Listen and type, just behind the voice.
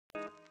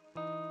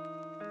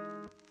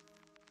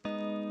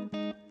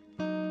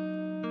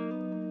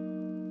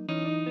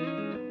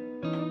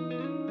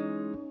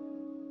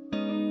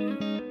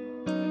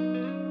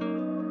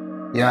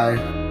Yeah,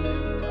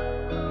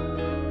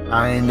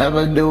 I ain't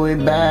never do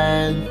it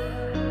bad.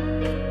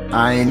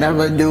 I ain't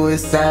never do it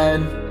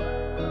sad.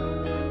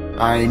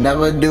 I ain't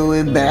never do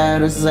it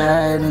bad or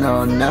sad.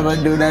 No, never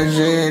do that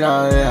shit.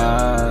 Oh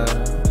yeah,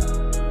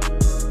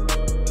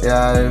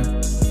 yeah.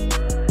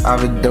 I've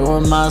been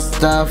doing my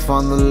stuff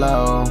on the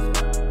low.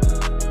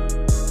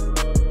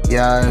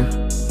 Yeah,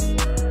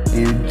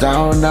 you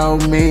don't know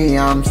me,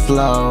 I'm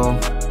slow.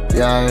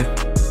 Yeah,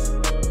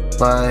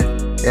 but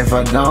if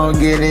I don't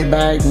get it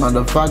back,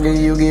 motherfucker,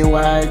 you get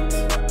whacked.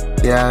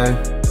 Yeah,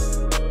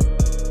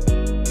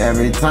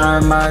 every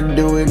time I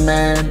do it,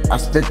 man, I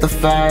spit the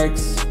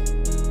facts.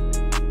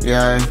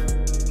 Yeah,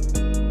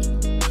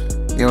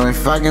 you ain't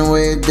fucking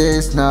with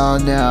this, no,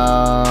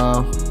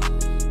 no.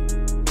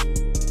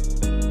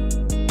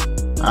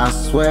 I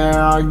swear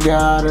I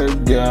gotta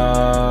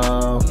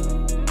go.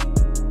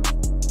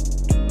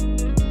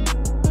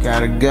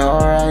 Gotta go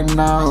right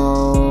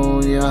now,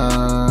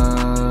 yeah.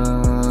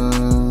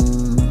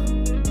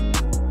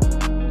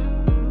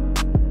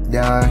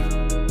 Yeah.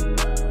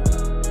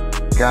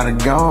 Gotta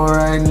go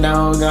right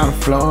now, gotta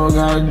flow,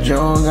 gotta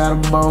joke,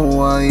 gotta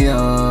bow,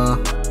 yeah.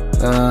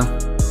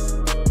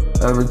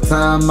 Every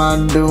time I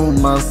do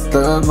my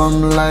stuff,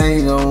 I'm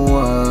like,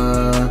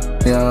 oh,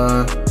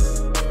 yeah.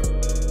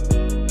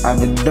 I've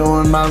been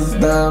doing my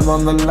stuff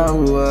on the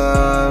lower,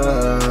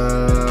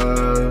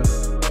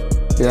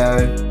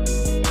 yeah.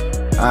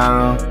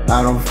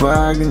 I don't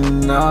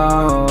fucking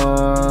know.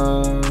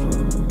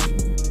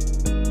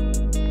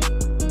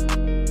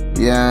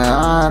 Yeah,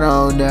 I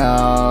don't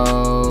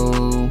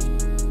know.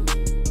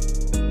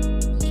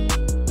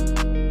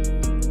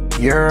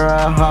 You're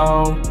a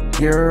hoe,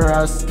 you're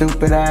a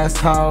stupid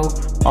asshole.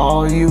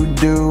 All you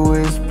do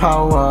is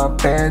pull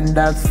up, and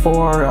that's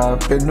 4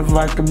 up in the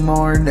fucking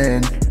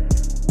morning.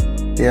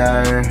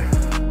 Yeah,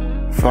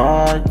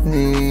 fuck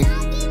me.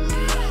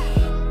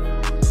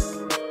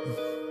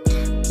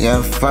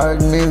 Yeah,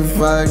 fuck me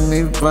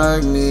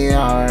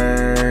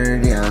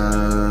hard,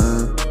 yeah.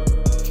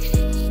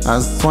 I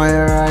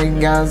swear I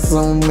got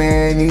so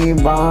many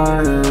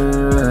bars.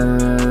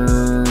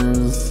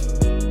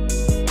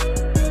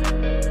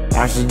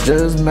 I should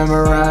just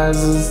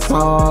memorize a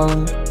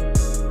song,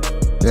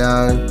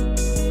 yeah,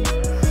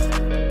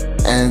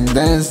 and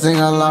then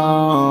sing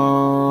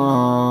along.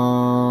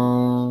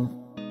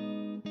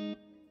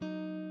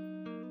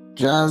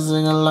 Just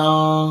sing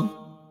along.